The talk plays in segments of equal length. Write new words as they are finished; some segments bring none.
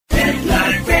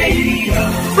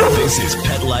This is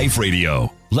Pet Life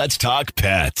Radio. Let's talk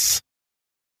pets.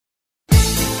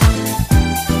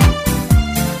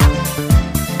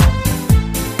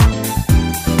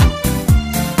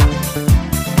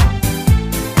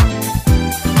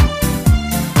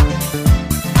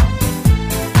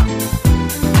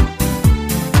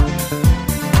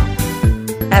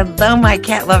 Hello, my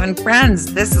cat-loving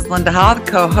friends. This is Linda Hall, the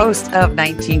co-host of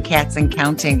 19 Cats and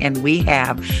Counting, and we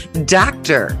have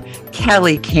Dr.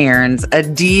 Kelly Cairns, a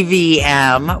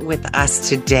DVM, with us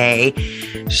today.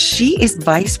 She is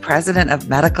Vice President of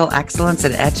Medical Excellence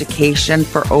and Education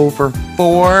for over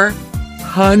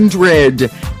 400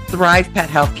 Thrive Pet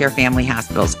Healthcare Family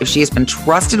Hospitals. If she has been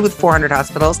trusted with 400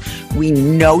 hospitals, we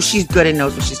know she's good and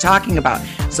knows what she's talking about.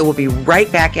 So we'll be right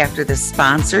back after this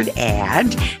sponsored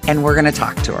ad, and we're going to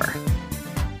talk to her.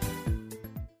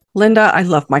 Linda, I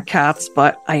love my cats,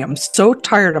 but I am so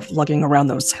tired of lugging around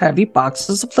those heavy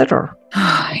boxes of litter.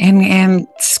 And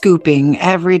scooping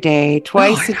every day,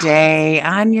 twice a day,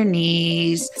 on your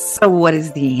knees. So what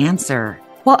is the answer?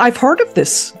 Well, I've heard of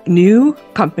this new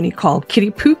company called Kitty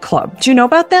Poo Club. Do you know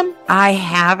about them? I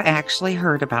have actually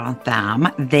heard about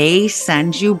them. They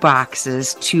send you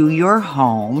boxes to your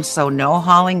home, so no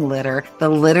hauling litter. The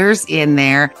litter's in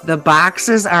there. The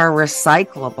boxes are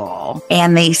recyclable.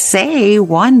 And they say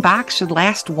one box should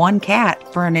last one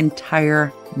cat for an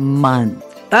entire month.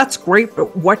 That's great,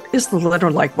 but what is the litter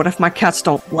like? What if my cats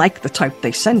don't like the type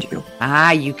they send you?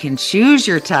 You can choose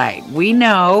your type. We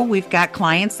know we've got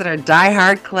clients that are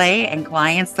diehard clay and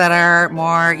clients that are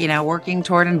more, working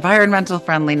toward environmental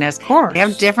friendliness. Of course. They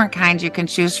have different kinds you can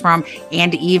choose from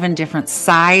and even different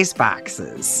size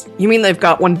boxes. You mean they've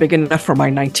got one big enough for my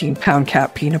 19-pound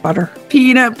cat, Peanut Butter?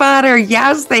 Peanut butter.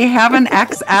 Yes, they have an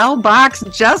XL box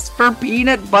just for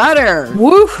peanut butter.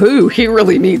 Woohoo. He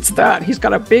really needs that. He's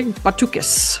got a big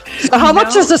batucus. So how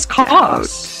much does this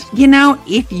cost?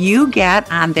 If you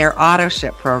get on their auto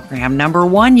ship program, number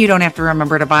one, you don't have to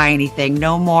remember to buy anything.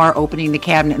 No more opening the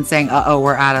cabinet and saying,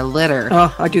 we're out of litter.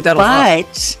 I do that a lot.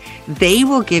 But they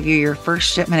will give you your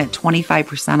first shipment at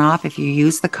 25% off if you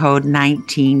use the code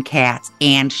 19cats,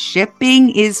 and shipping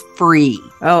is free.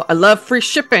 Oh, I love free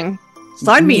shipping.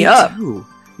 Sign me up. Too.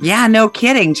 Yeah, no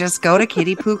kidding. Just go to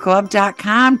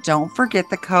kittypooclub.com. Don't forget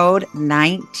the code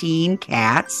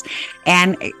 19cats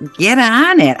and get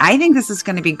on it. I think this is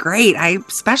going to be great. I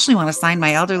especially want to sign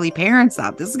my elderly parents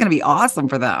up. This is going to be awesome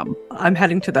for them. I'm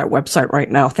heading to that website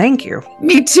right now. Thank you.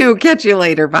 Me too. Catch you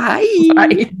later. Bye.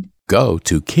 Bye. Go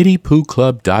to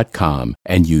kittypooclub.com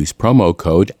and use promo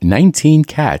code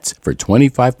 19cats for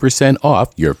 25%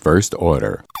 off your first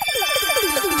order.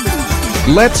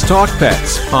 Let's Talk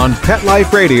Pets on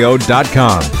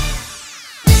PetLifeRadio.com.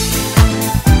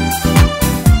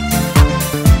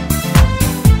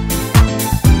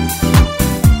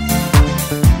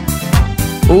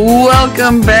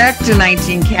 Welcome back to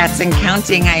 19 Cats and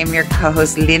Counting. I am your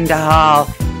co-host, Linda Hall,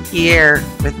 here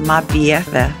with my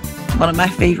BFF, one of my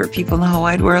favorite people in the whole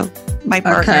wide world, my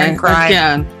partner in crime.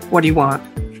 Again, what do you want?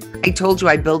 I told you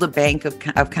I build a bank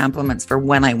of compliments for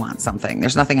when I want something.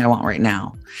 There's nothing I want right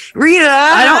now. Rita,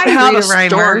 I don't have Rita a Reimer.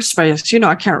 storage space.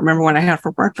 I can't remember what I had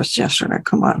for breakfast yesterday.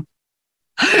 Come on.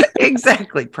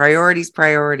 Exactly. Priorities.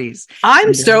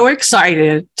 I'm so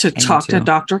excited to talk to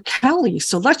Dr. Kelly.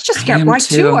 So let's just get right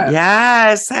to it.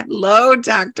 Yes. Hello,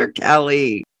 Dr.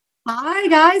 Kelly. Hi,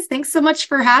 guys. Thanks so much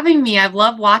for having me. I've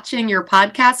loved watching your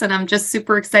podcast, and I'm just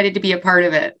super excited to be a part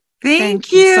of it.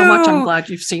 Thank you so much. I'm glad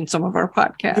you've seen some of our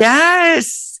podcasts.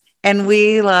 Yes. And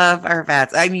we love our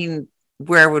vets. I mean,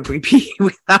 where would we be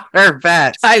without our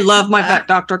vets? I love my vet,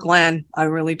 Dr. Glenn. I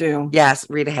really do. Yes.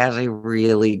 Rita has a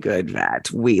really good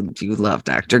vet. We do love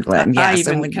Dr. Glenn. Yes.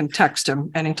 I even can text him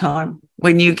anytime.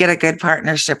 When you get a good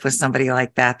partnership with somebody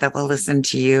like that will listen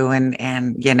to you and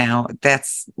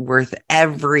that's worth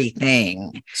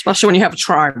everything. Especially when you have a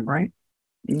tribe, right?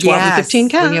 12 and 15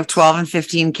 cats. When you have 12 and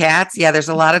 15 cats. Yeah, there's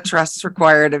a lot of trust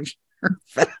required of your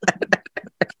vet.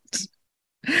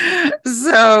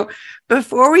 So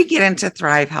before we get into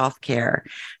Thrive Healthcare,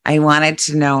 I wanted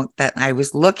to note that I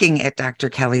was looking at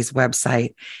Dr. Kelly's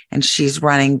website, and she's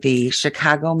running the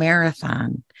Chicago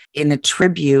Marathon in a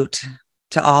tribute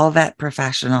to all vet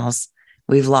professionals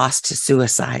we've lost to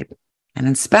suicide, and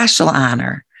in special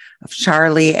honor of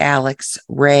Charlie Alex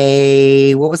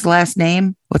Ray. What was the last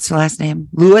name? What's the last name?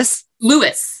 Lewis.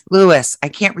 I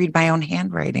can't read my own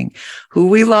handwriting. Who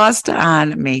we lost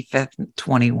on May 5th,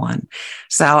 21.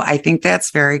 So I think that's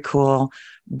very cool.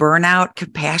 Burnout,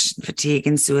 compassion fatigue,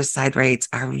 and suicide rates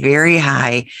are very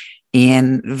high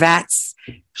in vets,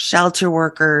 shelter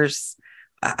workers.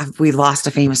 We lost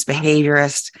a famous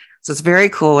behaviorist. So it's very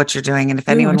cool what you're doing. And if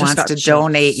anyone wants to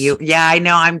donate I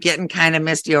know I'm getting kind of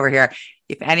misty over here.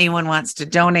 If anyone wants to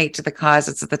donate to the cause,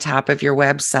 it's at the top of your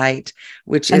website,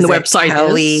 which is the website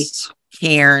Kelly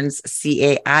Cairns,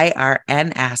 CAIRNS.com.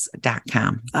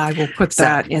 I will put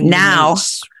that in now.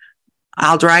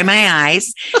 I'll dry my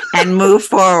eyes and move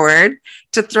forward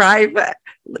to Thrive.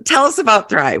 Tell us about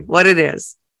Thrive, what it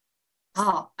is.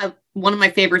 One of my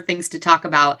favorite things to talk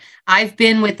about. I've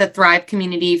been with the Thrive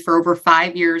community for over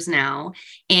 5 years now,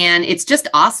 and it's just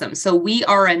awesome. So we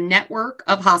are a network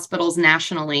of hospitals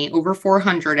nationally, over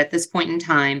 400 at this point in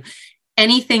time.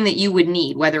 Anything that you would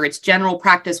need, whether it's general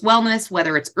practice wellness,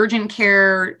 whether it's urgent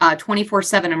care,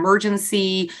 24/7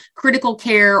 emergency, critical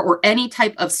care, or any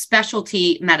type of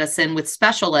specialty medicine with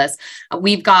specialists,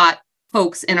 we've got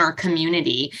folks in our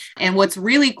community. And what's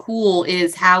really cool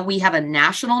is how we have a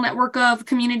national network of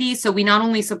communities. So we not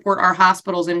only support our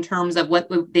hospitals in terms of what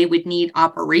they would need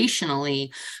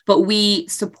operationally, but we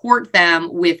support them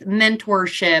with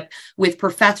mentorship, with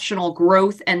professional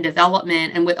growth and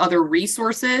development, and with other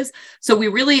resources. So we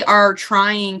really are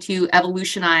trying to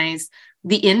evolutionize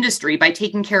the industry by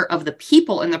taking care of the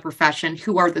people in the profession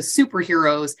who are the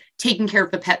superheroes, taking care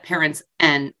of the pet parents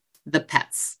and the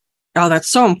pets. Oh,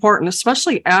 that's so important,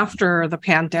 especially after the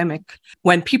pandemic,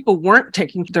 when people weren't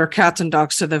taking their cats and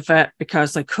dogs to the vet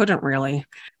because they couldn't really.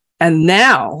 And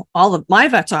now all of my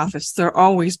vet's office, they're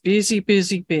always busy.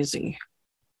 Everyone's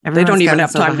they don't even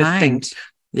have time to think.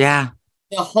 Yeah.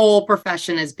 The whole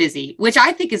profession is busy, which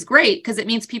I think is great because it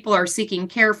means people are seeking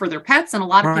care for their pets. And a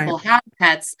lot of people have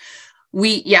pets.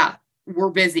 We're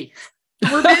busy.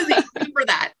 We're busy. Remember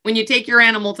that when you take your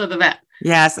animal to the vet.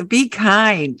 Yes, be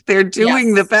kind. They're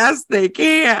doing the best they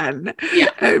can.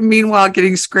 Yeah. Meanwhile,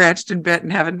 getting scratched and bit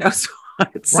and heaven knows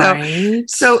what.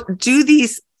 So do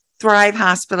these Thrive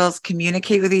hospitals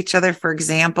communicate with each other? For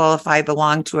example, if I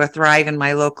belong to a Thrive in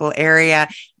my local area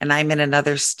and I'm in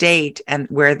another state and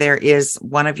where there is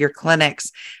one of your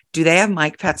clinics, do they have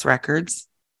Mike Pets records?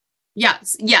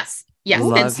 Yes.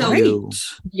 Love and so you.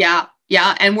 Yeah.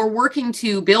 And we're working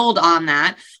to build on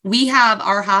that. We have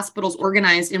our hospitals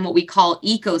organized in what we call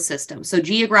ecosystems. So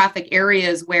geographic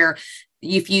areas where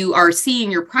if you are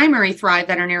seeing your primary Thrive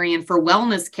veterinarian for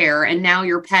wellness care, and now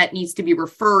your pet needs to be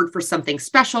referred for something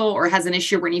special or has an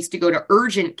issue where it needs to go to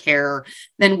urgent care,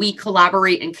 then we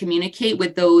collaborate and communicate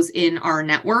with those in our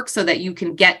network so that you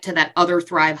can get to that other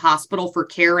Thrive hospital for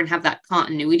care and have that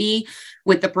continuity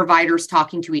with the providers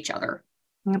talking to each other.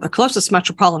 The closest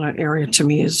metropolitan area to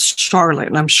me is Charlotte,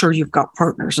 and I'm sure you've got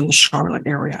partners in the Charlotte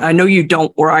area. I know you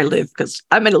don't where I live because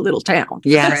I'm in a little town.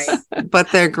 Yes, right.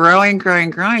 But they're growing.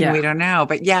 Yeah. We don't know.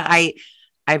 But yeah, I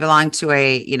belong to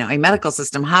a medical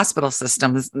system, hospital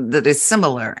system that is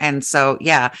similar. And so,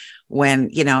 when,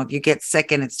 you get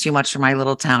sick and it's too much for my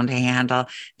little town to handle,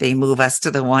 they move us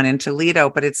to the one in Toledo,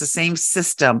 but it's the same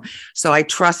system. So I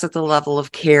trust that the level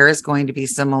of care is going to be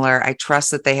similar. I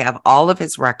trust that they have all of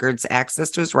his records, access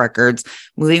to his records.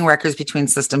 Moving records between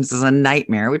systems is a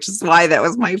nightmare, which is why that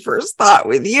was my first thought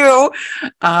with you,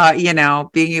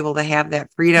 being able to have that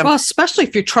freedom. Well, especially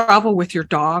if you travel with your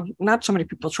dog. Not so many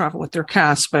people travel with their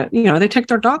cats, but, they take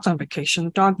their dogs on vacation.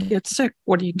 The dog gets sick.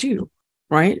 What do?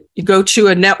 Right? You go to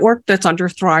a network that's under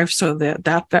Thrive so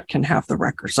that vet can have the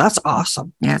records. That's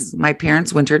awesome. Yes. My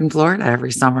parents wintered in Florida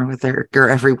every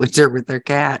winter with their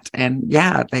cat. And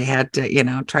they had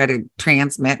to, try to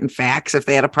transmit and fax if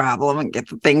they had a problem and get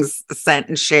the things sent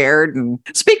and shared. And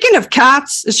speaking of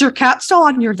cats, is your cat still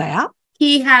on your lap?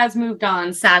 He has moved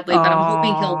on, sadly, but I'm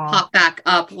hoping he'll pop back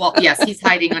up. Well, yes, he's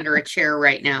hiding under a chair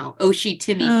right now. Oshi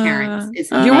Timmy Cairns is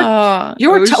his name. You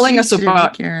were telling us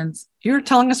about Cairns. You were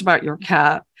telling us about your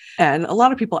cat, and a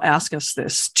lot of people ask us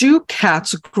this: do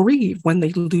cats grieve when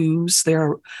they lose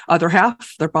their other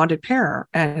half, their bonded pair?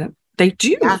 And they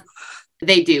do. Yeah,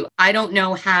 they do. I don't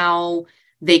know how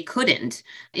they couldn't,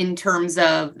 in terms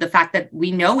of the fact that we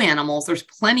know animals. There's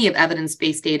plenty of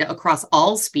evidence-based data across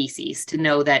all species to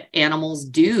know that animals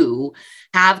do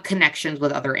have connections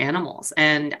with other animals.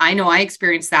 And I know I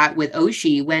experienced that with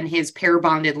Oshi when his pair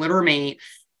bonded littermate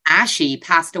Ashi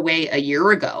passed away a year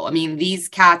ago. I mean, these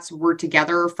cats were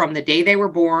together from the day they were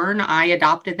born. I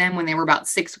adopted them when they were about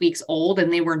 6 weeks old,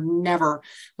 and they were never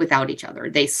without each other.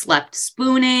 They slept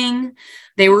spooning.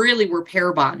 They really were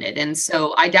pair bonded. And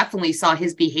so I definitely saw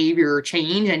his behavior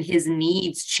change and his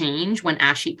needs change when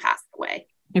Ashi passed away.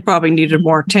 He probably needed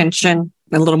more attention,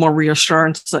 a little more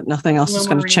reassurance that nothing else is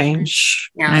going to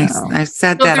change. Yeah. I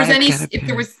said so that. If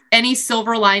there was any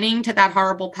silver lining to that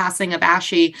horrible passing of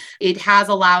Ashi, it has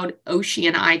allowed Oshi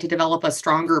and I to develop a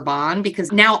stronger bond,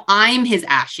 because now I'm his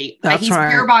Ashi. That's he's right.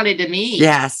 pair bonded to me.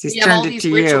 Yes, he's turned it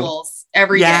to rituals you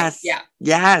every day. Yeah.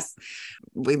 Yes.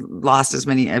 we lost as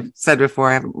many. I've said before,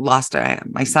 I've lost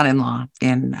my son-in-law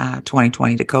in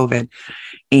 2020 to COVID.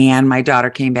 And my daughter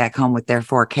came back home with their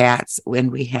 4 cats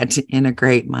when we had to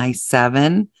integrate my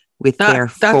 7 with their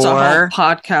 4. That's a whole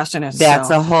podcast in itself. That's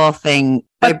a whole thing.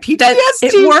 But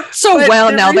it worked so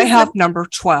well. Now they have number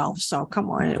 12. So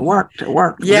come on, it worked.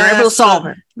 Yeah, you're able to solve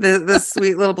it. The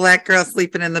sweet little black girl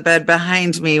sleeping in the bed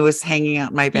behind me was hanging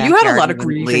out in my backyard. You had a lot of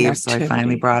grieving, so I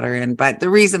finally brought her in. But the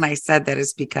reason I said that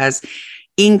is because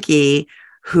Inky,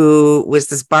 who was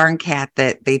this barn cat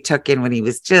that they took in when he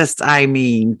was just,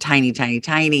 tiny.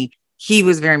 He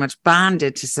was very much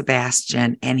bonded to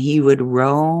Sebastian, and he would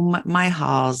roam my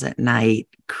halls at night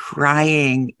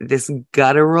crying this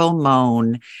guttural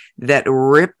moan that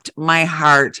ripped my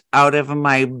heart out of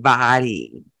my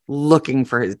body, looking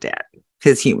for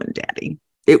his human daddy.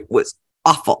 It was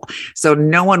awful. So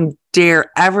no one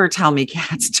dare ever tell me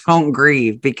cats don't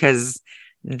grieve, because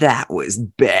that was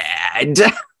bad.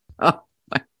 Oh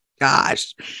my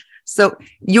gosh. So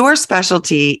your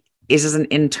specialty is as an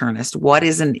internist. What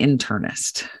is an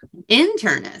internist?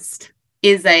 Internist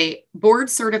is a board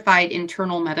certified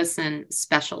internal medicine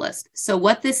specialist. So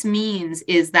what this means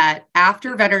is that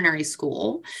after veterinary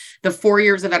school, the 4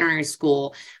 years of veterinary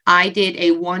school, I did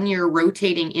a 1-year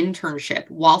rotating internship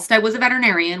whilst I was a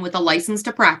veterinarian with a license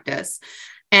to practice.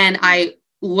 And I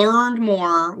learned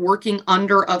more working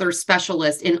under other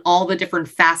specialists in all the different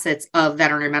facets of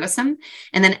veterinary medicine.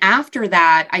 And then after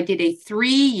that, I did a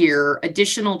 3-year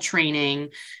additional training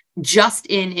just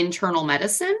in internal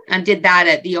medicine and did that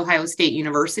at The Ohio State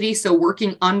University. So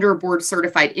working under board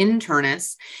certified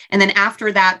internists. And then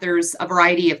after that, there's a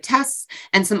variety of tests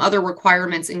and some other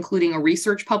requirements, including a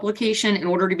research publication in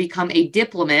order to become a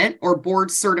diplomate or board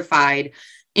certified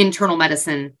internal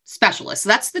medicine specialist. So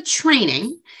that's the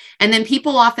training. And then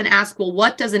people often ask, well,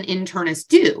 what does an internist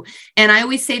do? And I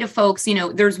always say to folks,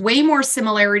 there's way more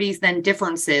similarities than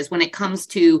differences when it comes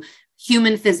to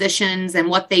human physicians and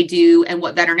what they do and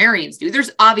what veterinarians do.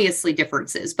 There's obviously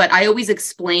differences, but I always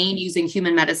explain using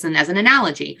human medicine as an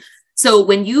analogy. So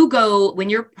when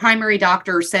your primary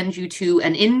doctor sends you to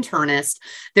an internist,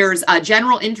 there's a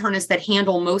general internist that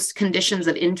handle most conditions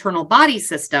of internal body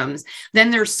systems. Then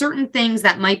there's certain things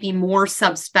that might be more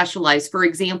subspecialized. For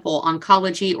example,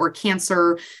 oncology or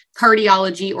cancer,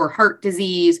 cardiology or heart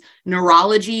disease,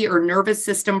 neurology or nervous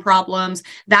system problems.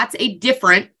 That's a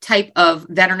different type of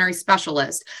veterinary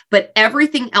specialist. But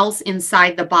everything else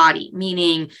inside the body,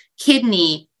 meaning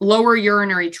kidney, lower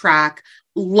urinary tract,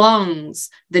 lungs,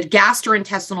 the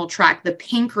gastrointestinal tract, the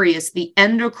pancreas, the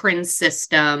endocrine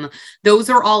system, those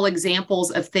are all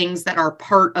examples of things that are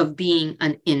part of being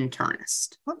an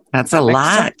internist. That's a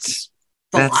lot.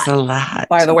 That's a lot.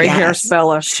 By the way, here's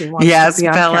Bella. She wants to be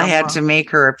on Bella camera. had to make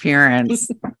her appearance.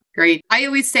 Great. I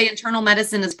always say internal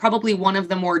medicine is probably one of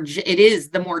the more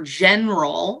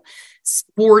general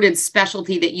sported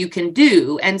specialty that you can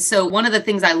do. And so one of the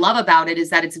things I love about it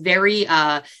is that it's very,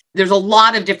 there's a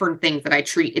lot of different things that I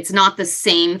treat. It's not the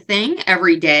same thing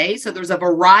every day. So there's a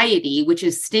variety, which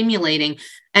is stimulating.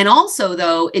 And also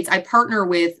though, I partner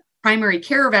with primary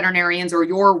care veterinarians or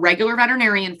your regular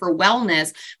veterinarian for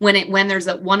wellness when there's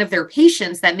one of their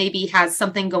patients that maybe has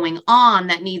something going on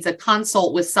that needs a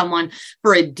consult with someone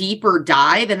for a deeper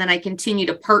dive. And then I continue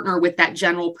to partner with that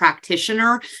general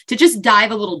practitioner to just dive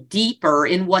a little deeper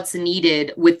in what's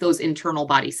needed with those internal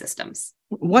body systems.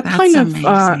 What kind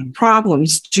of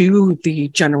problems do the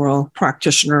general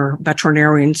practitioner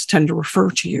veterinarians tend to refer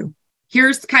to you?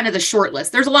 Here's kind of the short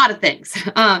list. There's a lot of things.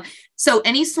 So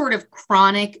any sort of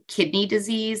chronic kidney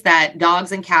disease that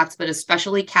dogs and cats, but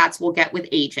especially cats, will get with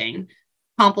aging,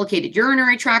 complicated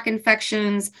urinary tract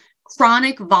infections,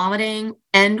 chronic vomiting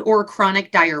and or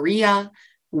chronic diarrhea,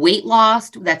 weight loss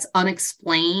that's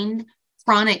unexplained,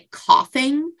 chronic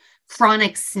coughing,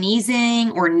 chronic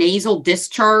sneezing or nasal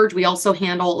discharge. We also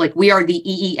handle, we are the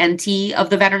EENT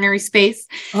of the veterinary space.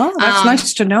 Oh, that's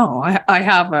nice to know. I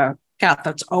have a cat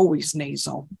that's always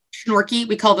nasal. Schnorky,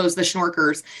 we call those the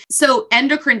schnorkers. So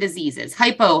endocrine diseases,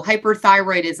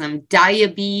 hyperthyroidism,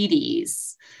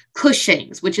 diabetes,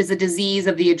 Cushing's, which is a disease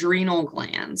of the adrenal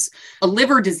glands, a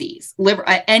liver disease,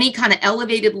 any kind of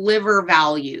elevated liver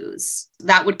values,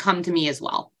 that would come to me as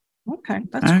well. Okay,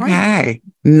 that's great. Okay,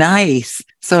 nice.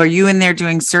 So are you in there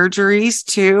doing surgeries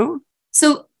too?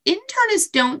 So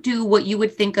internists don't do what you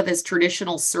would think of as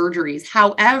traditional surgeries.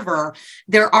 However,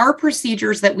 there are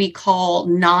procedures that we call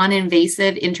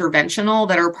non-invasive interventional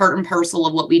that are part and parcel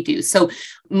of what we do. So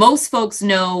most folks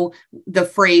know the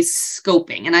phrase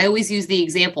scoping. And I always use the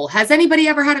example, has anybody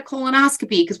ever had a colonoscopy?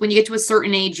 Because when you get to a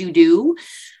certain age, you do.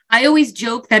 I always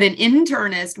joke that an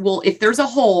internist will, if there's a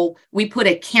hole, we put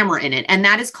a camera in it, and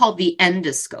that is called the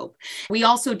endoscope. We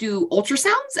also do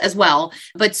ultrasounds as well,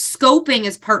 but scoping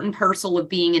is part and parcel of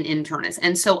being an internist.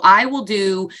 And so I will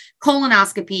do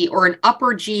colonoscopy or an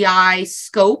upper GI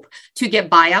scope to get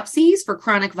biopsies for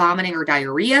chronic vomiting or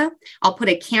diarrhea. I'll put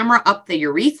a camera up the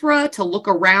urethra to look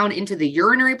around into the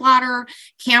urinary bladder,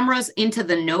 cameras into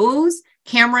the nose,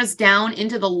 cameras down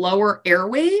into the lower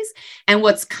airways. And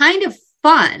what's kind of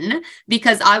fun,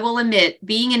 because I will admit,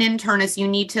 being an internist, you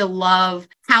need to love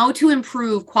how to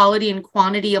improve quality and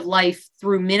quantity of life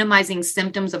through minimizing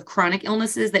symptoms of chronic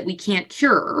illnesses that we can't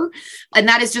cure. And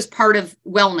that is just part of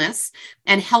wellness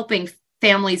and helping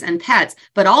families and pets.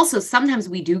 But also sometimes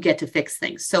we do get to fix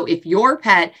things. So if your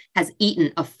pet has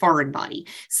eaten a foreign body,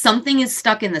 something is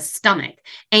stuck in the stomach,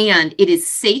 and it is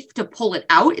safe to pull it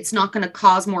out, it's not going to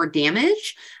cause more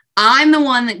damage, I'm the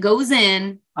one that goes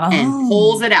in and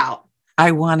pulls it out.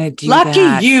 I want to do Lucky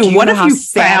that. you. Do you What know if how you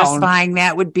satisfying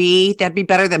that would be? That'd be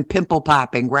better than pimple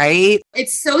popping, right?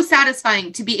 It's so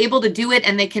satisfying to be able to do it.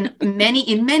 And they can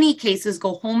in many cases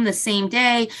go home the same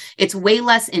day. It's way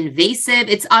less invasive.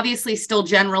 It's obviously still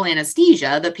general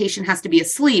anesthesia. The patient has to be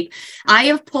asleep. I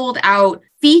have pulled out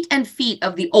feet and feet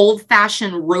of the old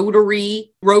fashioned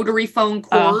rotary phone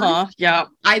cord. Yeah.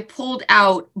 I pulled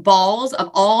out balls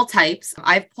of all types.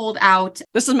 I've pulled out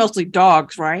This is mostly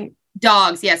dogs, right?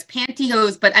 dogs, yes,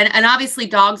 pantyhose, but and obviously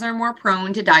dogs are more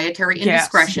prone to dietary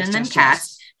indiscretion than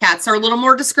cats. Cats are a little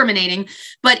more discriminating,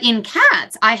 but in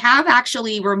cats, I have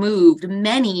actually removed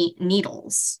many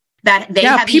needles that they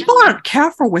have. People aren't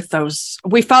careful with those.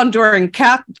 We found during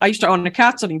I used to own a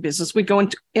cat sitting business. We'd go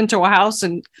into a house,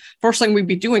 and first thing we'd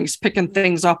be doing is picking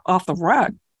things up off the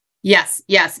rug. Yes.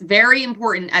 Very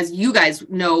important, as you guys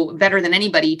know better than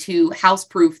anybody, to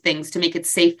house-proof things to make it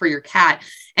safe for your cat.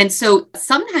 And so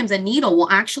sometimes a needle will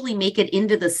actually make it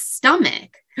into the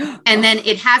stomach, and then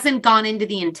it hasn't gone into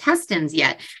the intestines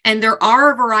yet. And there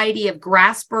are a variety of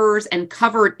graspers and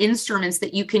covered instruments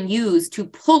that you can use to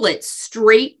pull it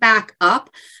straight back up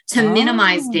to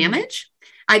minimize damage.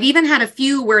 I've even had a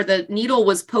few where the needle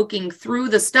was poking through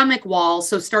the stomach wall,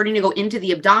 so starting to go into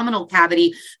the abdominal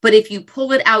cavity. But if you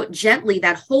pull it out gently,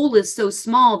 that hole is so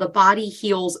small, the body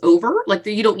heals over. Like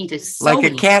you don't need to sew like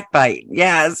a cat bite.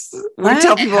 Yes. We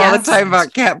tell people all the time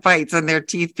about cat bites and their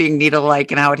teeth being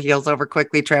needle-like and how it heals over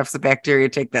quickly, traps the bacteria.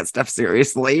 Take that stuff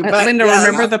seriously. But Linda,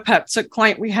 remember the pet sick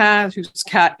client we had whose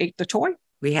cat ate the toy?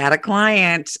 We had a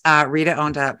client, Rita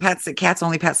owned a cat's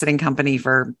only pet sitting company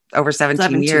for over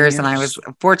 17 years. And I was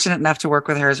fortunate enough to work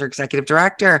with her as her executive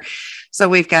director. So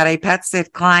we've got a pet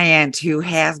sit client who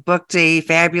has booked a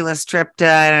fabulous trip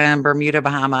to Bermuda,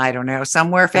 Bahama, I don't know,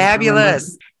 somewhere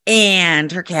fabulous.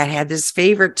 And her cat had this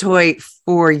favorite toy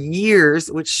for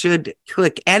years, which should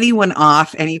click anyone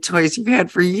off. Any toys you've had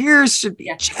for years should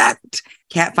be checked.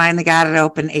 Cat finally got it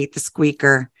open, ate the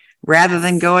squeaker. Rather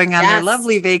than going on their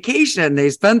lovely vacation, they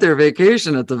spent their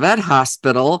vacation at the vet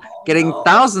hospital getting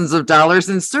thousands of dollars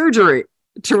in surgery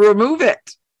to remove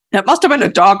it. That must have been a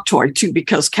dog toy too,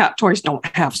 because cat toys don't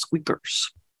have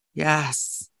squeakers.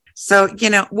 Yes. So,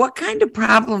 what kind of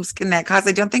problems can that cause?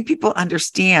 I don't think people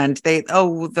understand.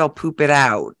 They'll poop it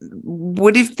out.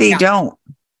 What if they don't?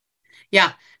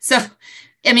 Yeah. So,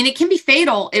 it can be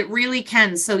fatal. It really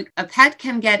can. So a pet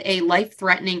can get a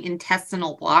life-threatening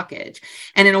intestinal blockage.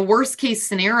 And in a worst-case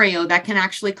scenario, that can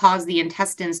actually cause the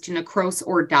intestines to necrose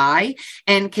or die,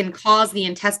 and can cause the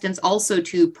intestines also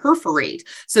to perforate.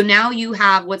 So now you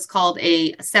have what's called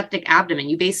a septic abdomen.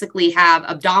 You basically have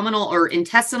abdominal or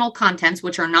intestinal contents,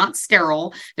 which are not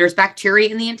sterile. There's bacteria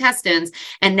in the intestines.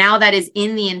 And now that is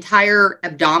in the entire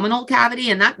abdominal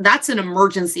cavity. And that's an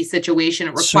emergency situation.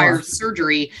 It requires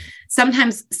surgery.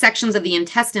 Sometimes sections of the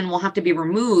intestine will have to be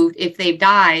removed if they've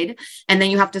died, and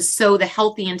then you have to sew the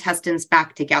healthy intestines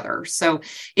back together. So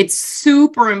it's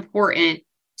super important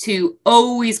to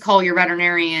always call your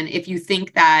veterinarian if you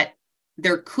think that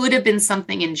there could have been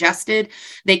something ingested.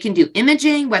 They can do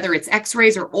imaging, whether it's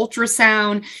x-rays or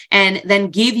ultrasound, and then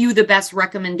give you the best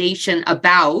recommendation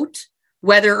about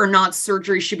whether or not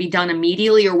surgery should be done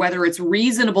immediately, or whether it's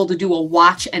reasonable to do a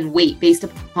watch and wait based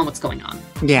upon what's going on.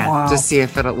 Yeah, to see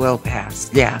if it will pass.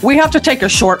 Yeah. We have to take a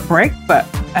short break,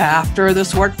 but after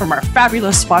this word from our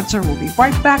fabulous sponsor, we'll be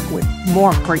right back with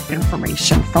more great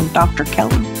information from Dr.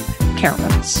 Kelly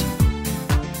Karens.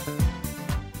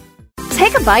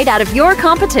 Take a bite out of your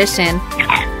competition.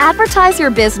 Advertise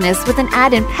your business with an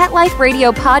ad in Pet Life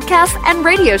Radio podcasts and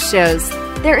radio shows.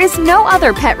 There is no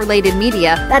other pet-related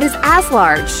media that is as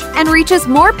large and reaches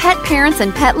more pet parents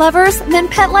and pet lovers than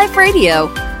Pet Life Radio.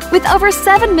 With over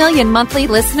 7 million monthly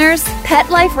listeners, Pet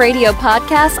Life Radio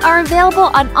podcasts are available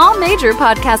on all major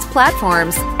podcast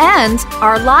platforms. And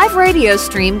our live radio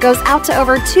stream goes out to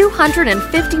over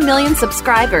 250 million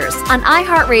subscribers on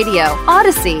iHeartRadio,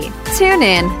 Odyssey,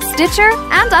 TuneIn, Stitcher,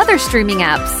 and other streaming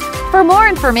apps. For more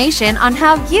information on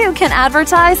how you can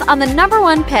advertise on the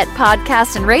 #1 pet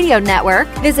podcast and radio network,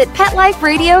 visit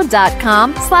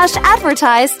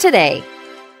PetLifeRadio.com/advertise today.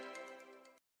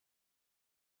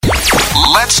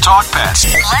 Let's talk pets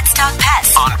Let's talk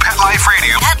pets on Pet Life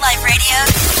Radio. Pet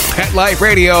Life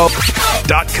Radio.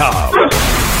 PetLifeRadio.com.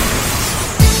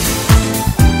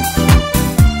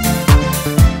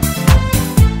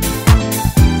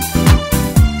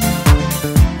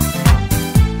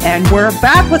 And we're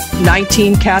back with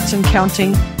 19 cats and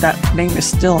counting. That name is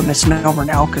still a misnomer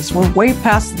now because we're way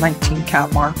past the 19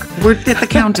 cat mark. We're at the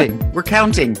counting. We're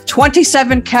counting.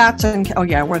 27 cats and, oh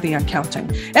yeah, we're the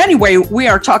uncounting. Anyway, we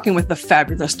are talking with the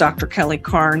fabulous Dr. Kelly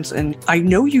Carnes, and I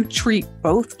know you treat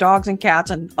both dogs and cats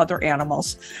and other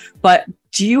animals, but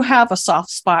do you have a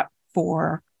soft spot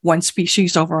for one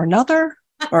species over another?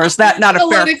 Or is that not a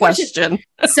fair question?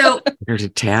 So There's a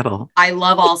tattle. I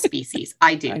love all species.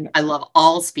 I do. I love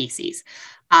all species.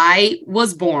 I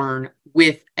was born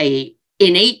with a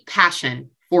innate passion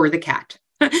for the cat.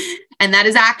 And that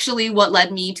is actually what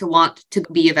led me to want to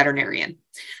be a veterinarian.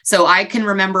 So I can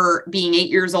remember being 8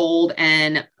 years old,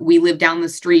 and we lived down the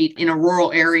street in a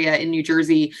rural area in New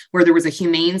Jersey where there was a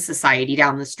humane society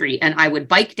down the street. And I would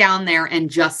bike down there and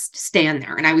just stand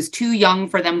there. And I was too young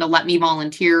for them to let me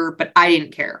volunteer, but I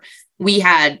didn't care. We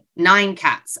had 9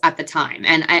 cats at the time,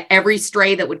 and every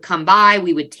stray that would come by,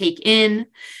 we would take in.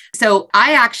 So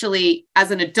I actually, as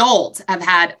an adult, have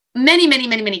had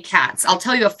many cats. I'll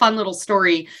tell you a fun little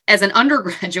story. As an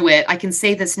undergraduate, I can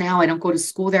say this now, I don't go to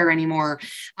school there anymore.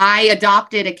 I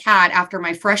adopted a cat after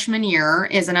my freshman year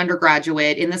as an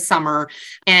undergraduate in the summer.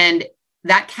 And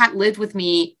that cat lived with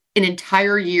me an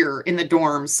entire year in the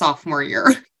dorms sophomore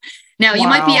year. Now, you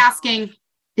might be asking,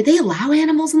 did they allow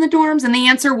animals in the dorms? And the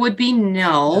answer would be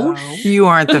no. You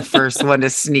aren't the first one to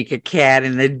sneak a cat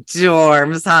in the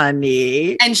dorms,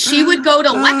 honey. And she would go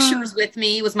to lectures with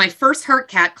me. It was my first hurt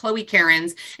cat, Chloe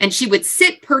Cairns, and she would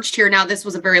sit perched here. Now, this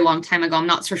was a very long time ago. I'm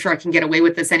not so sure I can get away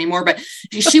with this anymore, but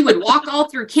she would walk all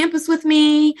through campus with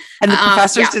me. And the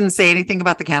professors didn't say anything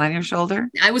about the cat on your shoulder?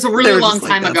 It was a really long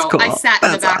time ago. Cool. I sat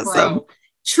in the back row.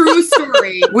 True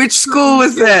story. Which school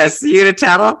was this?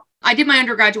 Unitettle? I did my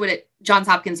undergraduate at Johns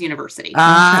Hopkins University.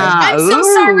 I'm so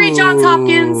sorry, Johns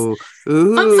Hopkins.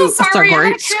 I'm so sorry. That's a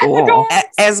great school.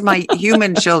 As my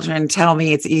human children tell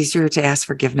me, it's easier to ask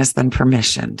forgiveness than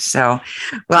permission. So,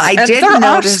 well, I did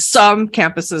notice some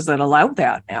campuses that allow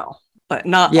that now, but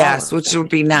not. Yes, which would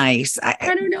be nice. I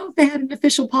don't know if they had an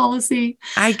official policy.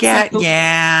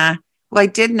 Yeah. Well, I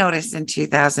did notice in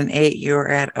 2008 you were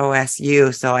at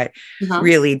OSU, so I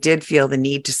really did feel the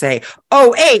need to say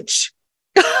OH.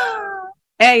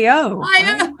 A-O.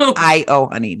 I-O,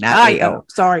 honey, not A-O.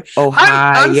 Sorry. Ohio.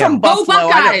 I'm from Buffalo.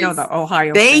 I don't know the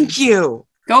Ohio. Thank you.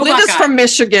 Linda's from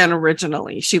Michigan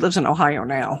originally. She lives in Ohio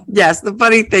now. Yes. The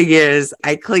funny thing is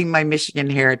I claim my Michigan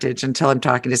heritage until I'm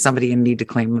talking to somebody and need to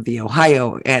claim the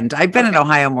Ohio. And I've been in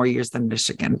Ohio more years than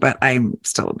Michigan, but I'm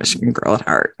still a Michigan girl at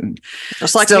heart. And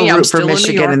just like still me, root for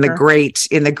Michigan in the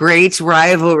great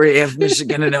rivalry of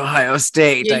Michigan and Ohio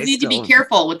State. You need to be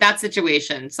careful with that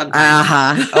situation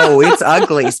sometimes. Oh, it's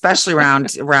ugly, especially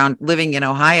around living in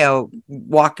Ohio,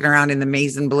 walking around in the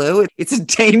maize and blue. It's a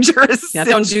dangerous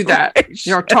situation. Don't do that.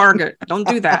 You're a target. Don't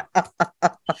do that.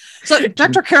 So,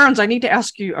 Dr. Cairns, I need to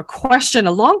ask you a question.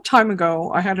 A long time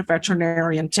ago, I had a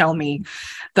veterinarian tell me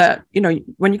that,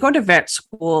 when you go to vet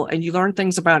school and you learn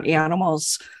things about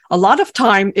animals, a lot of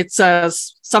time it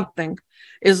says something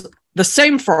is the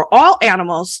same for all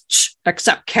animals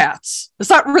except cats. Is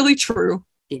that really true?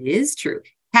 It is true.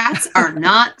 Cats are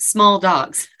not small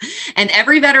dogs. And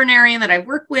every veterinarian that I've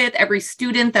worked with, every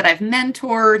student that I've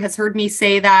mentored has heard me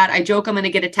say that. I joke I'm going to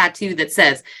get a tattoo that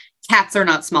says, cats are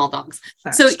not small dogs.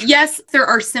 That's true. Yes, there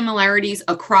are similarities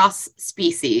across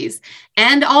species.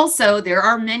 And also there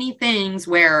are many things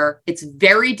where it's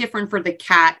very different for the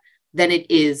cat than it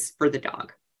is for the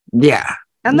dog. Yeah.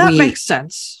 And that makes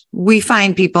sense. We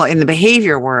find people in the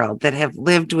behavior world that have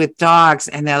lived with dogs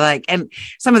and they're like, and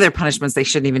some of their punishments they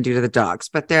shouldn't even do to the dogs,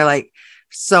 but they're like,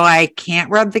 so I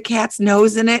can't rub the cat's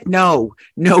nose in it? No,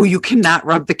 you cannot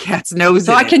rub the cat's nose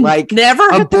in it. So I can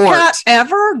never hit the cat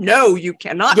ever? No, you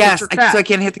cannot hit your cat. So I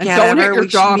can't hit the cat ever. We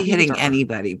shouldn't be hitting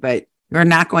anybody, but you're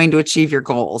not going to achieve your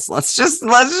goals. Let's just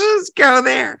go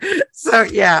there. So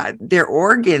yeah, their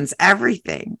organs,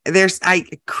 everything. I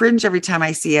cringe every time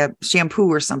I see a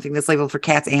shampoo or something that's labeled for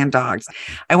cats and dogs.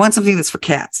 I want something that's for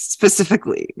cats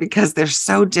specifically because they're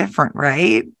so different,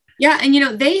 right? Yeah,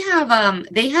 and they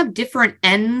have different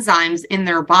enzymes in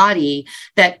their body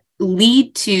that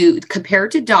lead to,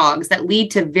 compared to dogs, that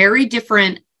lead to very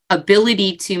different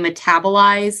ability to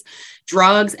metabolize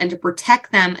drugs and to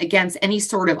protect them against any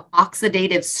sort of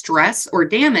oxidative stress or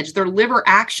damage. Their liver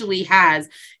actually has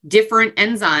different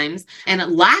enzymes and it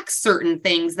lacks certain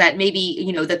things that maybe,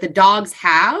 that the dogs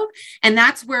have. And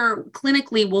that's where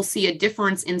clinically we'll see a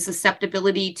difference in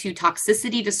susceptibility to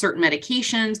toxicity to certain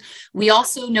medications. We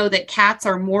also know that cats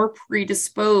are more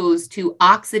predisposed to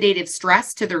oxidative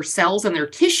stress to their cells and their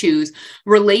tissues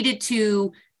related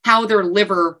to how their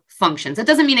liver functions. That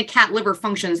doesn't mean a cat liver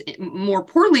functions more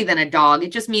poorly than a dog.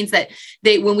 It just means that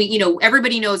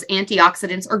everybody knows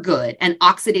antioxidants are good and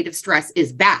oxidative stress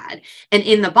is bad. And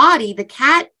in the body, the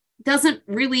cat doesn't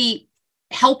really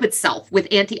help itself with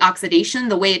antioxidation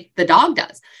the way the dog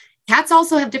does. Cats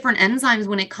also have different enzymes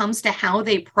when it comes to how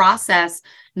they process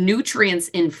nutrients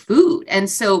in food. And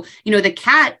so, the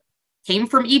cat came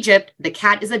from Egypt. The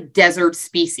cat is a desert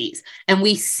species. And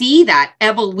we see that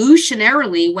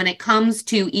evolutionarily when it comes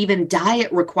to even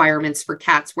diet requirements for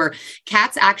cats, where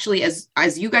cats actually, as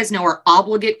you guys know, are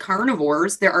obligate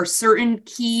carnivores. There are certain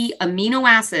key amino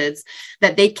acids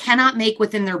that they cannot make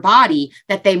within their body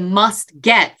that they must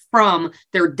get from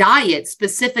their diet,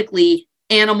 specifically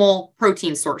animal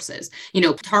protein sources.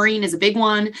 Taurine is a big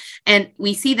one. And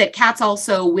we see that cats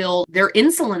also their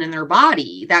insulin in their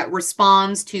body that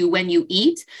responds to when you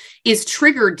eat is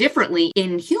triggered differently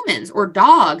in humans or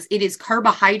dogs. It is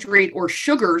carbohydrate or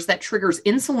sugars that triggers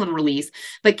insulin release.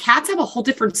 But cats have a whole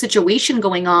different situation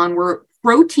going on where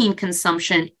protein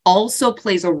consumption also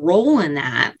plays a role in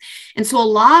that. And so a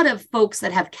lot of folks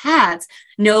that have cats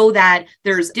know that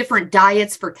there's different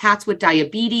diets for cats with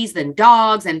diabetes than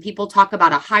dogs. And people talk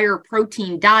about a higher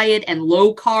protein diet and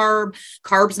low carb.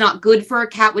 Carb's not good for a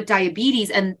cat with diabetes.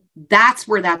 And that's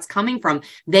where that's coming from.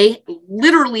 They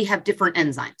literally have different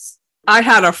enzymes. I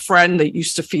had a friend that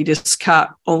used to feed his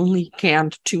cat only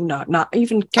canned tuna, not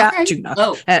even cat tuna.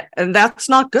 Oh. And that's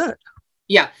not good.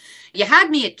 Yeah. You had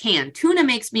me at canned. Tuna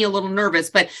makes me a little nervous,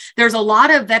 but there's a lot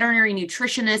of veterinary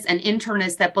nutritionists and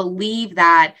internists that believe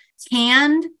that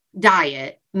canned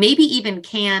diet, maybe even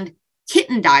canned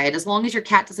kitten diet, as long as your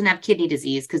cat doesn't have kidney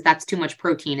disease, because that's too much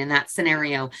protein in that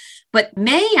scenario, but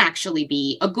may actually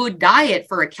be a good diet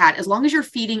for a cat as long as you're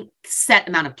feeding set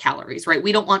amount of calories, right?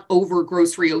 We don't want over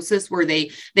grossiosis where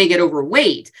they get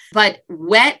overweight, but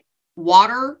wet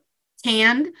water,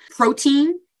 canned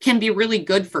protein can be really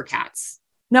good for cats.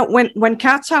 Now, when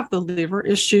cats have the liver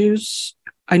issues,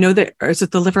 I know that, is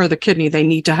it the liver or the kidney? They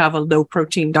need to have a low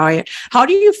protein diet. How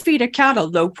do you feed a cat a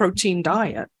low protein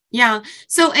diet? Yeah.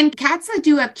 So, and cats that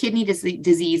do have kidney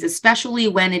disease, especially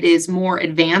when it is more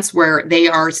advanced, where they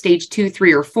are stage 2,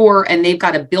 3, or 4, and they've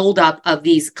got a buildup of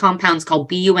these compounds called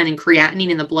BUN and creatinine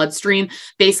in the bloodstream.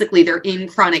 Basically, they're in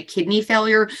chronic kidney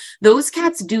failure. Those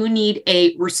cats do need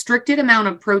a restricted amount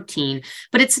of protein,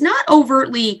 but it's not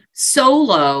overtly so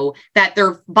low that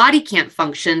their body can't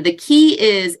function. The key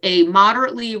is a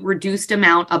moderately reduced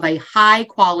amount of a high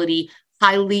quality,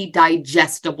 highly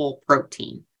digestible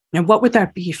protein. And what would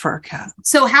that be for a cat?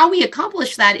 So how we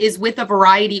accomplish that is with a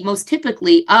variety, most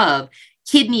typically, of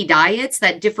kidney diets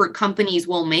that different companies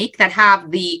will make that have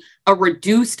a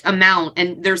reduced amount.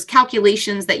 And there's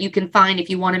calculations that you can find if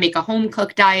you want to make a home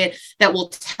cooked diet that will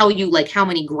tell you like how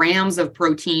many grams of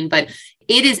protein. But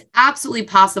it is absolutely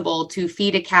possible to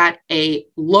feed a cat a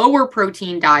lower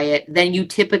protein diet than you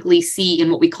typically see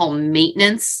in what we call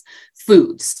maintenance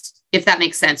foods, if that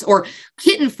makes sense. Or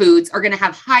kitten foods are going to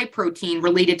have high protein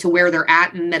related to where they're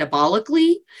at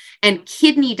metabolically. And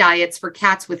kidney diets for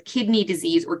cats with kidney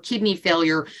disease or kidney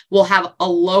failure will have a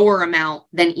lower amount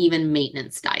than even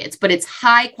maintenance diets, but it's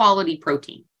high quality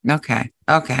protein. Okay.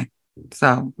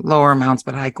 So lower amounts,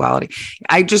 but high quality.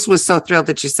 I just was so thrilled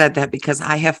that you said that because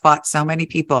I have fought so many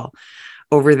people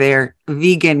over their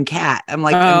vegan cat. I'm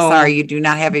like, I'm sorry, you do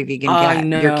not have a vegan cat.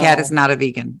 Your cat is not a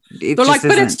vegan. They're like,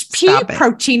 but it's pea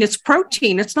protein. It's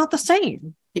protein. It's not the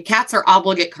same. The cats are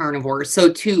obligate carnivores.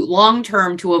 So to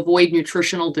long-term, to avoid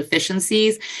nutritional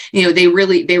deficiencies, they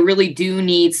really do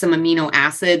need some amino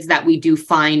acids that we do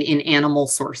find in animal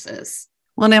sources.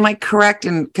 Well, and am I correct?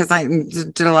 And because I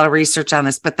did a lot of research on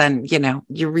this, but then,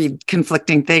 you read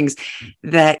conflicting things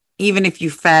that even if you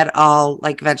fed all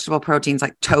like vegetable proteins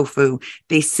like tofu,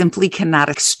 they simply cannot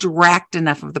extract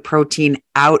enough of the protein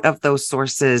out of those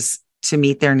sources to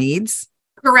meet their needs.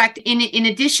 Correct. In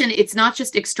addition, it's not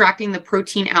just extracting the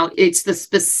protein out, it's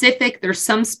there's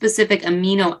some specific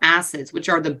amino acids, which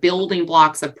are the building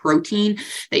blocks of protein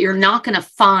that you're not going to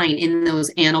find in those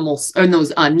animals or in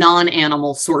those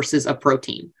non-animal sources of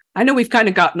protein. I know we've kind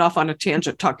of gotten off on a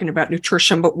tangent talking about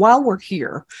nutrition, but while we're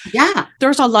here, Yeah.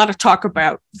 there's a lot of talk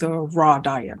about the raw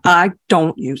diet. I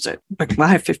don't use it, but I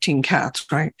have 15 cats,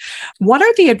 right? What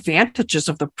are the advantages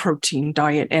of the protein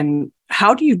diet, and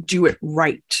how do you do it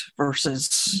right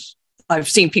versus I've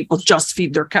seen people just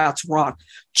feed their cats raw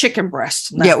chicken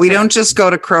breast. Yeah, we don't just go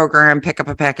to Kroger and pick up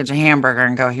a package of hamburger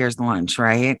and go, here's lunch,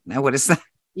 right? What is that?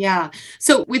 Yeah.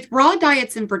 So with raw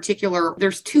diets in particular,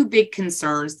 there's two big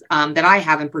concerns that I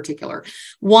have in particular.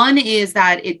 One is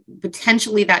that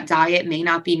potentially that diet may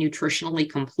not be nutritionally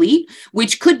complete,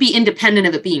 which could be independent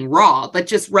of it being raw, but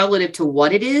just relative to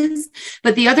what it is.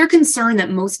 But the other concern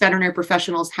that most veterinary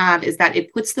professionals have is that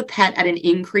it puts the pet at an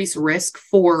increased risk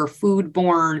for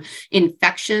foodborne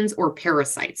infections or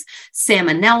parasites,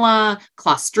 Salmonella,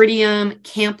 Clostridium,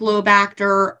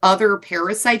 Campylobacter, other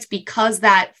parasites, because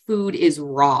that food is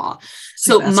raw.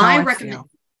 So my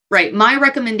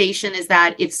recommendation is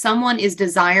that if someone is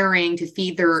desiring to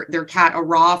feed their cat a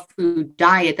raw food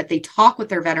diet, that they talk with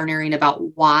their veterinarian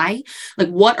about why, like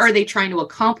what are they trying to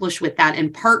accomplish with that,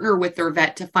 and partner with their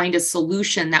vet to find a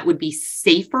solution that would be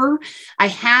safer. I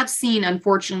have seen,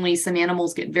 unfortunately, some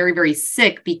animals get very, very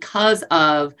sick because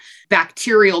of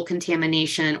bacterial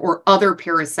contamination or other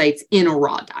parasites in a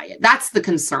raw diet. That's the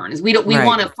concern, is we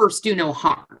want to first do no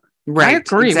harm. Right. I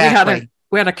agree. Exactly.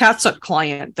 We had a cat sit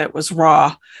client that was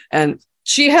raw, and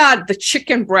she had the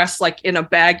chicken breast like in a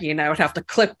baggie, and I would have to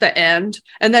clip the end,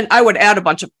 and then I would add a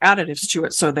bunch of additives to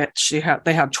it so that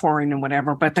they had taurine and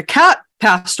whatever. But the cat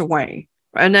passed away,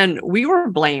 and then we were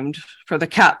blamed for the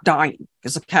cat dying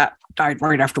because the cat died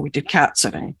right after we did cat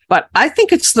sitting. But I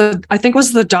think it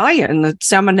was the diet and the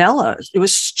salmonella. It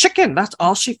was chicken. That's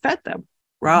all she fed them.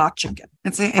 Raw chicken.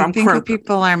 I think what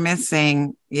people are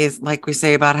missing is, like we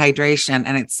say about hydration,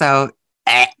 and it's so,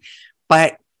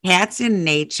 but cats in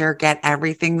nature get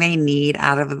everything they need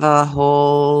out of the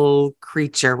whole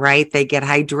creature, right? They get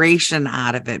hydration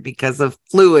out of it because of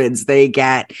fluids they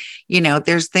get,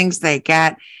 there's things they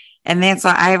get. And that's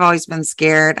why I've always been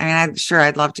scared. I mean,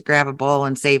 I'd love to grab a bowl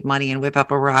and save money and whip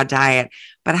up a raw diet,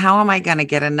 but how am I going to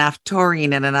get enough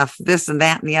taurine and enough this and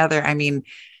that and the other? I mean,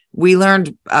 we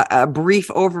learned a brief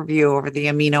overview over the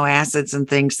amino acids and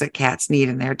things that cats need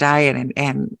in their diet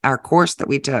and our course that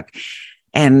we took.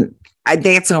 And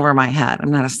that's over my head.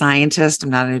 I'm not a scientist. I'm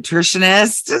not a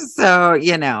nutritionist. So,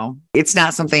 it's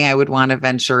not something I would want to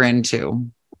venture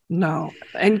into. No.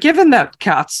 And given that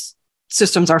cats'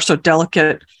 systems are so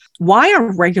delicate, why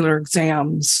are regular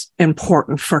exams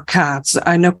important for cats?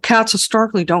 I know cats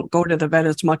historically don't go to the vet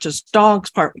as much as dogs,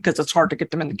 part because it's hard to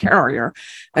get them in the carrier.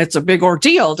 It's a big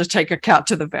ordeal to take a cat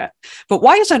to the vet. But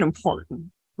why is that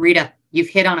important? Rita, you've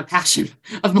hit on a passion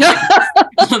of mine.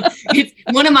 It's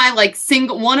one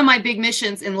of my big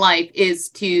missions in life is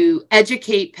to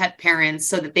educate pet parents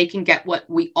so that they can get what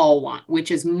we all want,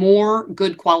 which is more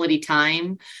good quality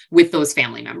time with those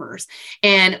family members.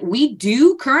 And we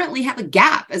do currently have a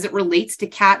gap as it relates to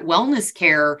cat wellness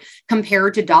care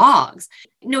compared to dogs.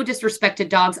 No disrespect to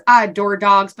dogs. I adore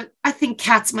dogs, but I think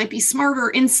cats might be smarter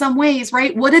in some ways,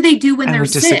 right? What do they do when they're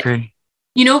sick? Disagree.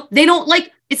 They don't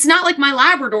it's not like my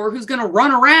Labrador who's going to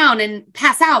run around and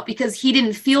pass out because he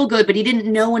didn't feel good, but he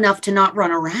didn't know enough to not run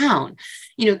around.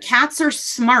 Cats are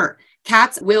smart.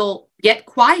 Cats will get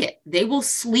quiet. They will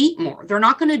sleep more. They're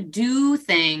not going to do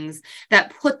things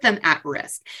that put them at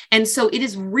risk. And so it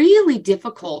is really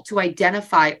difficult to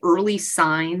identify early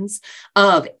signs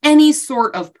of any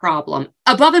sort of problem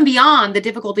above and beyond the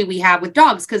difficulty we have with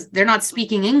dogs because they're not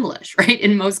speaking English, right?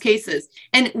 In most cases.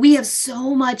 And we have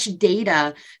so much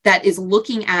data that is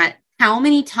looking at how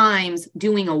many times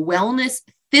doing a wellness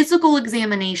physical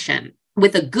examination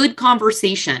with a good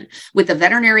conversation with the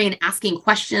veterinarian, asking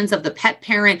questions of the pet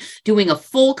parent, doing a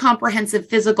full comprehensive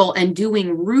physical, and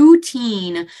doing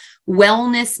routine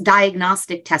wellness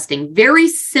diagnostic testing. Very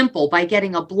simple, by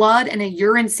getting a blood and a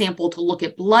urine sample to look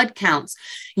at blood counts,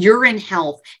 urine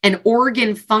health, and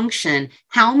organ function.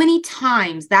 How many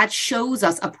times that shows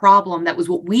us a problem that was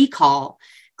what we call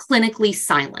clinically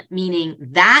silent, meaning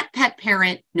that pet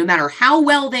parent, no matter how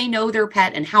well they know their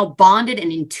pet and how bonded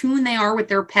and in tune they are with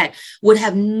their pet, would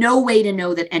have no way to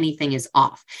know that anything is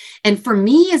off. And for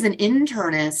me as an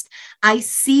internist, I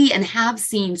see and have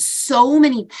seen so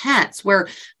many pets where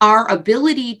our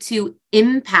ability to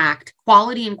impact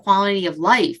quality and quantity of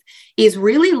life is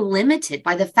really limited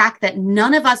by the fact that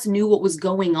none of us knew what was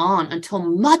going on until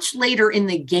much later in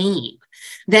the game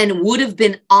than would have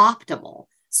been optimal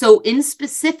So in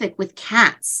specific with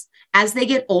cats, as they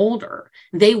get older,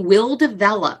 they will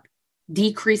develop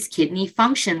decreased kidney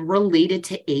function related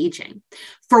to aging.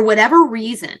 For whatever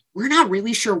reason, we're not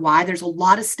really sure why. There's a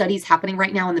lot of studies happening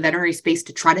right now in the veterinary space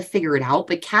to try to figure it out,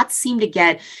 but cats seem to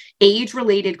get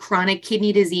age-related chronic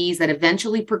kidney disease that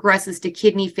eventually progresses to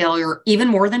kidney failure even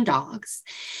more than dogs.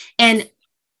 And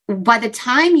by the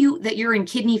time you're in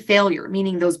kidney failure,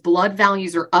 meaning those blood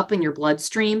values are up in your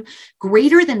bloodstream,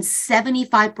 greater than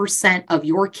 75% of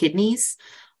your kidneys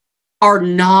are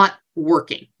not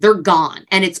working. They're gone.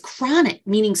 And it's chronic,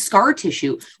 meaning scar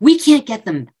tissue. We can't get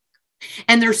them back.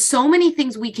 And there's so many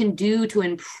things we can do to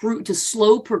improve, to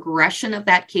slow progression of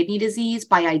that kidney disease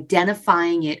by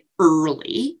identifying it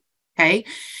early. Okay.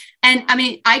 And I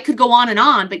mean, I could go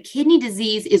on, but kidney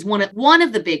disease is one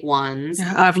of the big ones.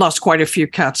 Yeah, I've lost quite a few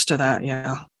cats to that.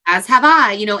 Yeah. As have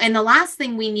I, and the last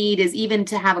thing we need is even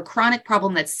to have a chronic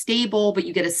problem that's stable, but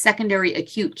you get a secondary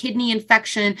acute kidney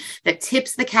infection that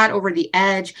tips the cat over the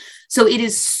edge. So it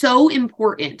is so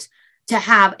important to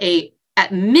have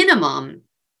at minimum,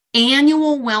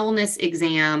 annual wellness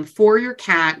exam for your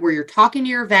cat where you're talking to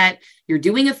your vet, you're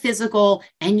doing a physical,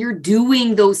 and you're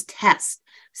doing those tests,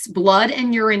 blood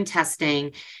and urine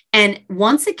testing. And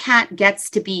once a cat gets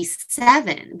to be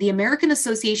 7, the American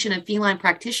Association of Feline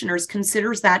Practitioners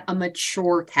considers that a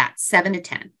mature cat, 7 to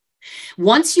 10.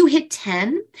 Once you hit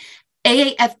 10,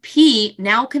 AAFP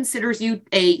now considers you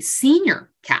a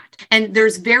senior cat. And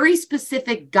there's very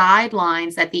specific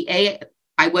guidelines that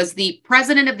I was the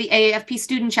president of the AAFP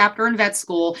student chapter in vet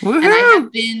school, and I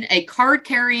have been a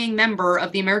card-carrying member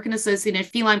of the American Association of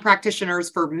Feline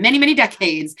Practitioners for many, many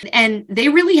decades. And they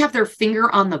really have their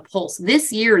finger on the pulse.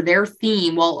 This year, their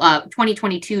theme,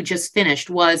 2022 just finished,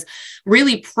 was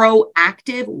really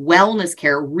proactive wellness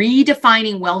care,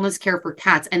 redefining wellness care for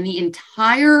cats. And the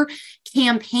entire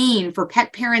campaign for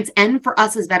pet parents and for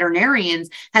us as veterinarians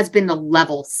has been the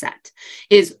level set,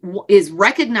 is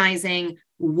recognizing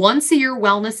once a year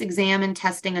wellness exam and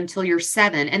testing until you're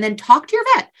 7, and then talk to your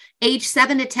vet. Age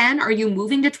 7 to 10, are you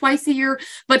moving to twice a year?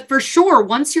 But for sure,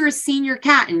 once you're a senior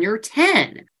cat and you're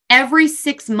 10, every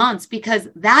 6 months, because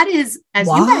that is, as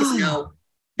you guys know,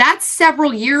 that's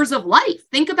several years of life.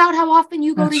 Think about how often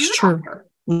you go to your doctor.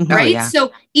 Mm-hmm. Right. Oh, yeah.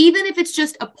 So even if it's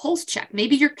just a pulse check,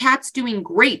 maybe your cat's doing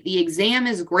great. The exam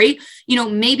is great.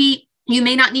 Maybe you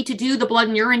may not need to do the blood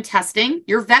and urine testing.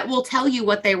 Your vet will tell you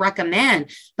what they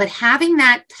recommend, but having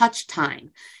that touch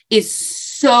time is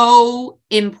so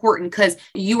important because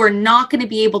you are not going to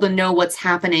be able to know what's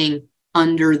happening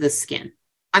under the skin.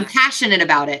 I'm passionate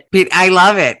about it. I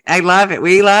love it. I love it.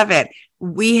 We love it.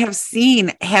 We have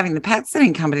seen, having the cat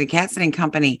sitting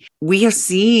company, we have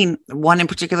seen one in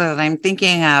particular that I'm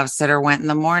thinking of. Sitter went in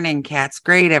the morning, cat's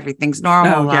great, everything's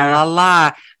normal, la, la,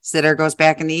 la. Sitter goes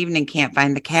back in the evening, can't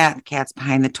find the cat. The cat's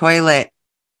behind the toilet,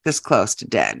 this close to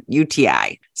dead,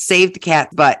 UTI. Saved the cat,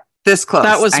 but this close.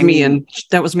 That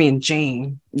was me and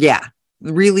Jane. Yeah.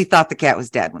 Really thought the cat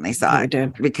was dead when they saw it. I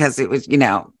did. Because it was,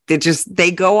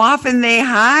 they go off and they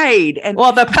hide. And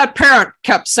well, the pet parent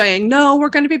kept saying, no, we're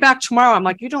going to be back tomorrow. I'm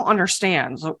like, you don't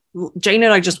understand. So Jane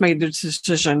and I just made the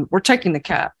decision. We're taking the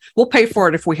cat. We'll pay for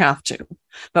it if we have to.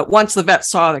 But once the vet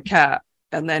saw the cat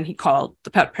and then he called the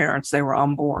pet parents, they were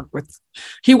on board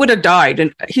he would have died.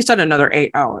 And he said another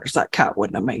 8 hours, that cat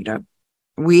wouldn't have made it.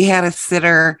 We had a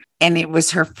sitter and it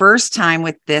was her first time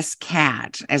with this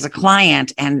cat as a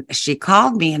client. And she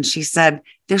called me and she said,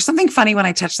 there's something funny when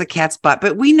I touch the cat's butt,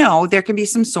 but we know there can be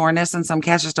some soreness and some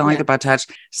cats just don't like the butt touch.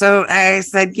 So I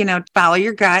said, follow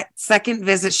your gut. Second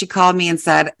visit, she called me and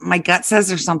said, my gut says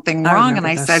there's something wrong. And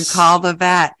I said, call the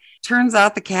vet. Turns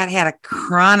out the cat had a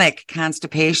chronic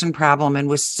constipation problem and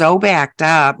was so backed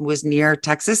up, was near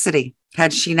toxicity.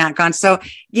 Had she not gone. So,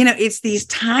 it's these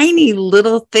tiny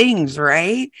little things,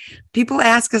 right? People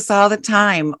ask us all the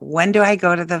time, when do I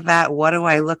go to the vet? What do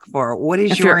I look for? What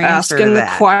is your answer to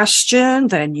that? If you're asking the question,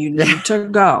 then you need to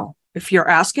go. If you're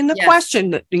asking the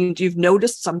question, that means you've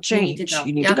noticed some change.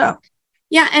 You need to go.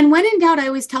 Yeah. And when in doubt, I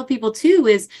always tell people too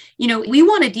is, we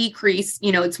want to decrease,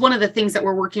 it's one of the things that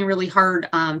we're working really hard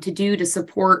to do to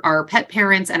support our pet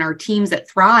parents and our teams that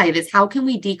thrive is how can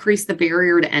we decrease the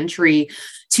barrier to entry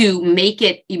to make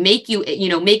it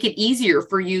easier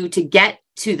for you to get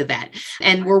to the vet.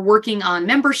 And we're working on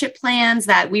membership plans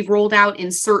that we've rolled out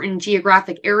in certain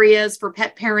geographic areas for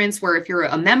pet parents, where if you're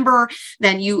a member,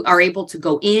 then you are able to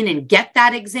go in and get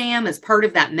that exam as part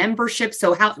of that membership.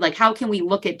 So how can we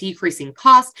look at decreasing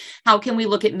costs? How can we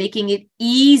look at making it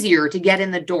easier to get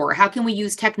in the door? How can we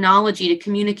use technology to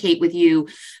communicate with you,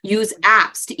 use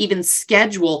apps to even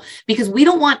schedule? Because we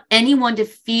don't want anyone to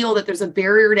feel that there's a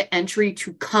barrier to entry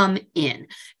to come in.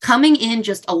 Coming in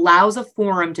just allows a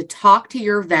forum to talk to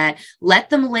your vet, let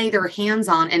them lay their hands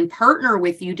on and partner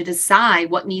with you to decide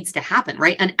what needs to happen,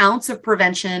 right? An ounce of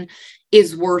prevention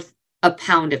is worth a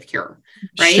pound of cure,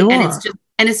 right? Sure. And it's just,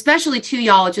 and especially too,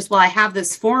 y'all, just while I have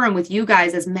this forum with you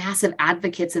guys as massive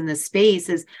advocates in this space,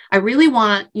 is I really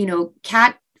want,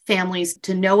 cat families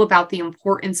to know about the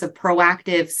importance of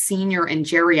proactive senior and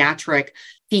geriatric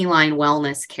feline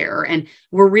wellness care. And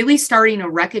we're really starting to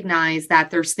recognize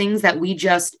that there's things that we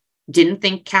just didn't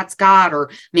think cats got, or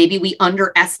maybe we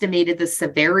underestimated the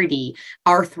severity.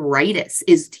 Arthritis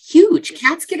is huge.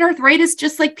 Cats get arthritis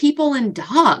just like people and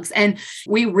dogs. And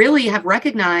we really have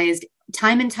recognized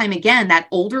time and time again that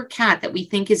older cat that we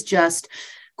think is just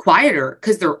quieter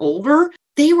because they're older,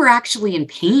 they were actually in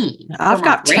pain. I've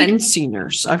got 10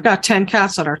 seniors. I've got 10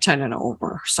 cats that are 10 and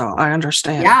over. So I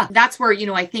understand. Yeah, that's where,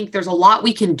 I think there's a lot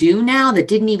we can do now that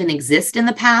didn't even exist in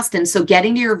the past. And so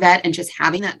getting to your vet and just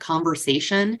having that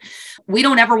conversation, we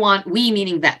don't ever want, we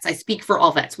meaning vets, I speak for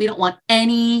all vets, we don't want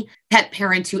any pet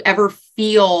parent to ever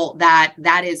feel that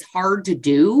is hard to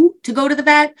do, to go to the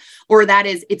vet, or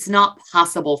it's not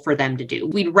possible for them to do.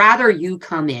 We'd rather you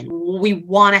come in. We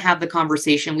want to have the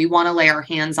conversation. We want to lay our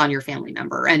hands on your family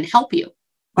member and help you.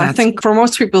 I think for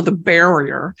most people, the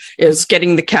barrier is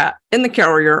getting the cat in the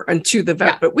carrier and to the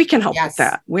vet, but we can help with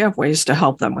that. We have ways to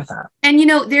help them with that. And,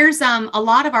 there's a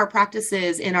lot of our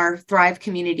practices in our Thrive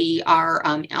community are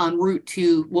en route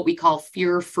to what we call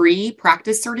fear-free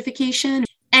practice certification.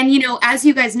 And, as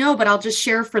you guys know, but I'll just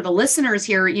share for the listeners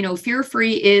here,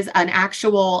 Fear-Free is an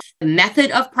actual method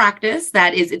of practice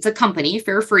it's a company,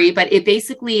 Fear-Free, but it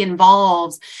basically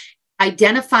involves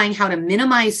identifying how to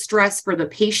minimize stress for the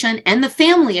patient and the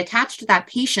family attached to that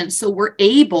patient, so we're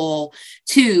able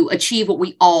to achieve what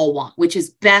we all want, which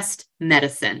is best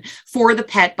medicine for the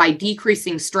pet by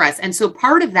decreasing stress. And so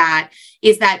part of that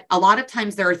is that a lot of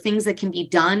times there are things that can be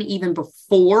done even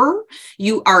before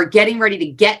you are getting ready to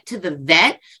get to the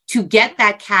vet to get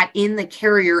that cat in the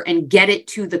carrier and get it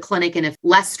to the clinic in a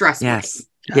less stressful way.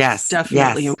 Yes,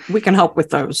 definitely. Yes. We can help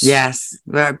with those. Yes.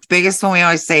 The biggest one we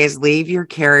always say is leave your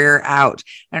carrier out.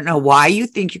 I don't know why you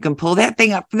think you can pull that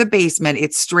thing up from the basement.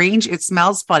 It's strange. It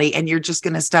smells funny. And you're just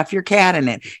going to stuff your cat in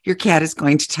it. Your cat is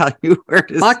going to tell you where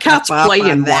to My cats play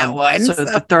in that one. So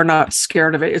that they're not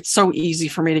scared of it. It's so easy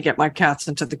for me to get my cats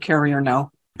into the carrier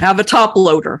now. Have a top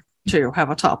loader.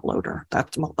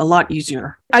 That's a lot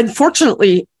easier.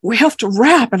 Unfortunately, we have to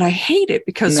wrap, and I hate it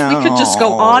because we could just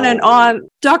go on and on.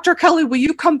 Dr. Kelly, will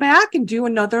you come back and do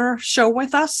another show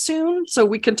with us soon so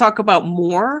we can talk about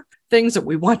more things that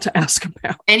we want to ask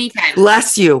about? Anytime.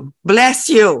 Bless you. Yes,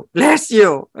 there's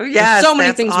so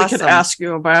many things we could ask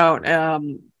you about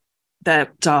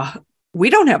that we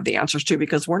don't have the answers to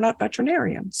because we're not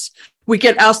veterinarians. We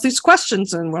get asked these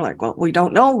questions and we're like, well, we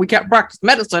don't know. We can't practice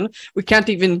medicine. We can't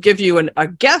even give you a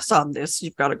guess on this.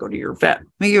 You've got to go to your vet. Let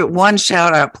me give one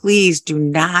shout out. Please do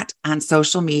not on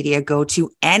social media go to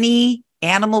any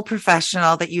animal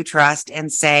professional that you trust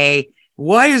and say,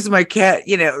 why is my cat,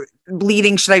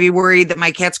 bleeding? Should I be worried that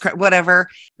my cat's whatever?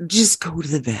 Just go to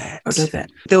the vet. Go to the vet.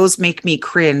 Those make me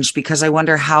cringe because I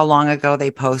wonder how long ago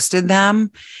they posted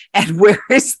them and where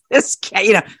is this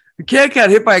cat? The cat got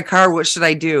hit by a car. What should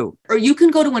I do? Or you can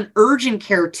go to an urgent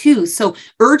care too. So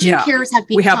urgent cares have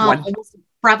become almost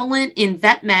prevalent in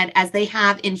vet med as they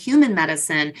have in human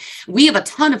medicine. We have a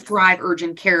ton of Thrive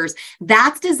urgent cares.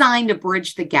 That's designed to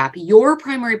bridge the gap. Your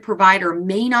primary provider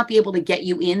may not be able to get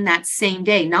you in that same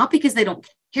day, not because they don't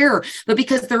care, but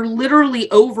because they're literally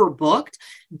overbooked.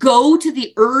 Go to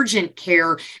the urgent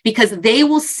care because they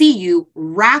will see you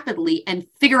rapidly and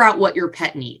figure out what your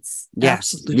pet needs.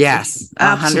 Yes. Absolutely. Yes.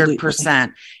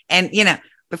 100%. And,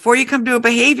 before you come to a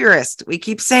behaviorist, we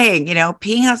keep saying,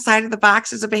 peeing outside of the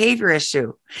box is a behavior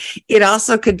issue. It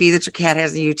also could be that your cat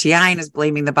has a UTI and is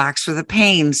blaming the box for the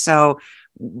pain. So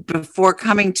before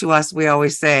coming to us, we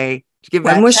always say,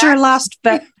 when was your last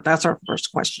vet? That's our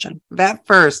first question. Vet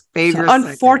first, behavior second.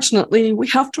 Unfortunately, we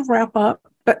have to wrap up.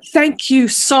 But thank you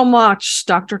so much,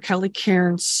 Dr. Kelly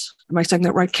Cairns. Am I saying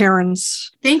that right,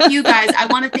 Karen's? Thank you, guys. I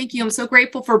want to thank you. I'm so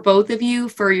grateful for both of you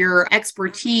for your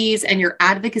expertise and your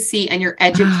advocacy and your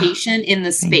education in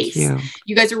the space.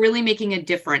 You guys are really making a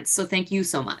difference. So thank you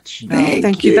so much.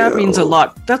 Thank you. That means a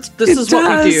lot. This is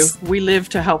what we do. We live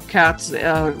to help cats.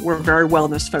 We're very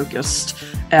wellness focused,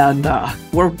 and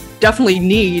we definitely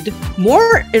need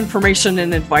more information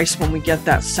and advice when we get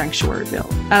that sanctuary bill.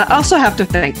 And I also have to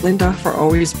thank Linda for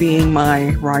always being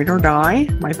my ride or die,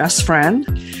 my best friend,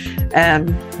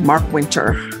 and Mark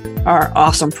Winter, our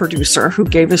awesome producer who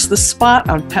gave us the spot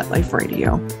on Pet Life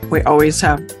Radio. We always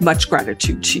have much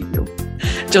gratitude to you.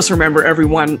 Just remember,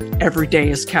 everyone, every day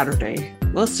is Catterday.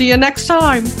 We'll see you next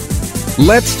time.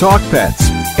 Let's Talk Pets,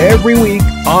 every week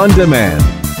on demand,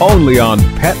 only on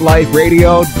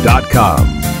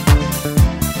PetLifeRadio.com.